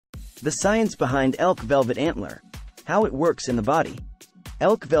The science behind elk velvet antler. How it works in the body.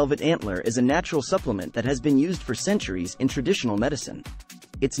 Elk velvet antler is a natural supplement that has been used for centuries in traditional medicine.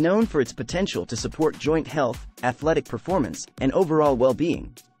 It's known for its potential to support joint health, athletic performance, and overall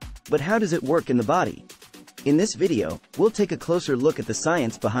well-being. But how does it work in the body? In this video, we'll take a closer look at the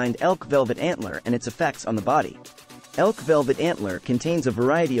science behind elk velvet antler and its effects on the body. Elk velvet antler contains a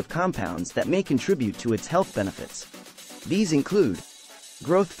variety of compounds that may contribute to its health benefits. These include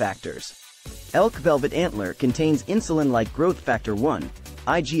growth factors. Elk velvet antler contains insulin-like growth factor 1,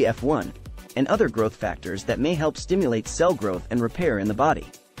 IGF-1, and other growth factors that may help stimulate cell growth and repair in the body.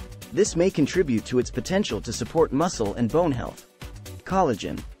 This may contribute to its potential to support muscle and bone health.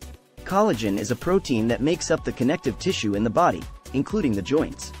 Collagen. Collagen is a protein that makes up the connective tissue in the body, including the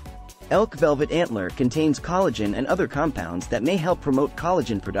joints. Elk velvet antler contains collagen and other compounds that may help promote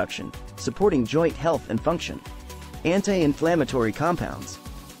collagen production, supporting joint health and function. Anti-inflammatory compounds.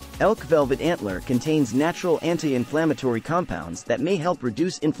 Elk velvet antler contains natural anti-inflammatory compounds that may help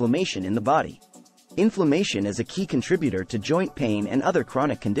reduce inflammation in the body. Inflammation is a key contributor to joint pain and other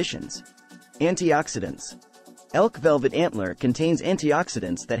chronic conditions. Antioxidants. Elk velvet antler contains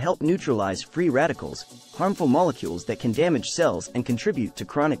antioxidants that help neutralize free radicals, harmful molecules that can damage cells and contribute to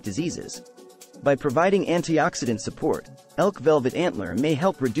chronic diseases. By providing antioxidant support, elk velvet antler may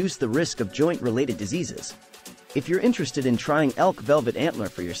help reduce the risk of joint-related diseases. If you're interested in trying elk velvet antler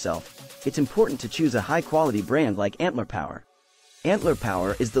for yourself, it's important to choose a high-quality brand like Antler Power. Antler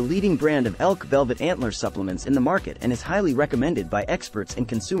Power is the leading brand of elk velvet antler supplements in the market and is highly recommended by experts and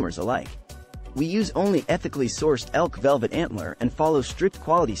consumers alike. We use only ethically sourced elk velvet antler and follow strict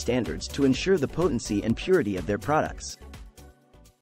quality standards to ensure the potency and purity of their products.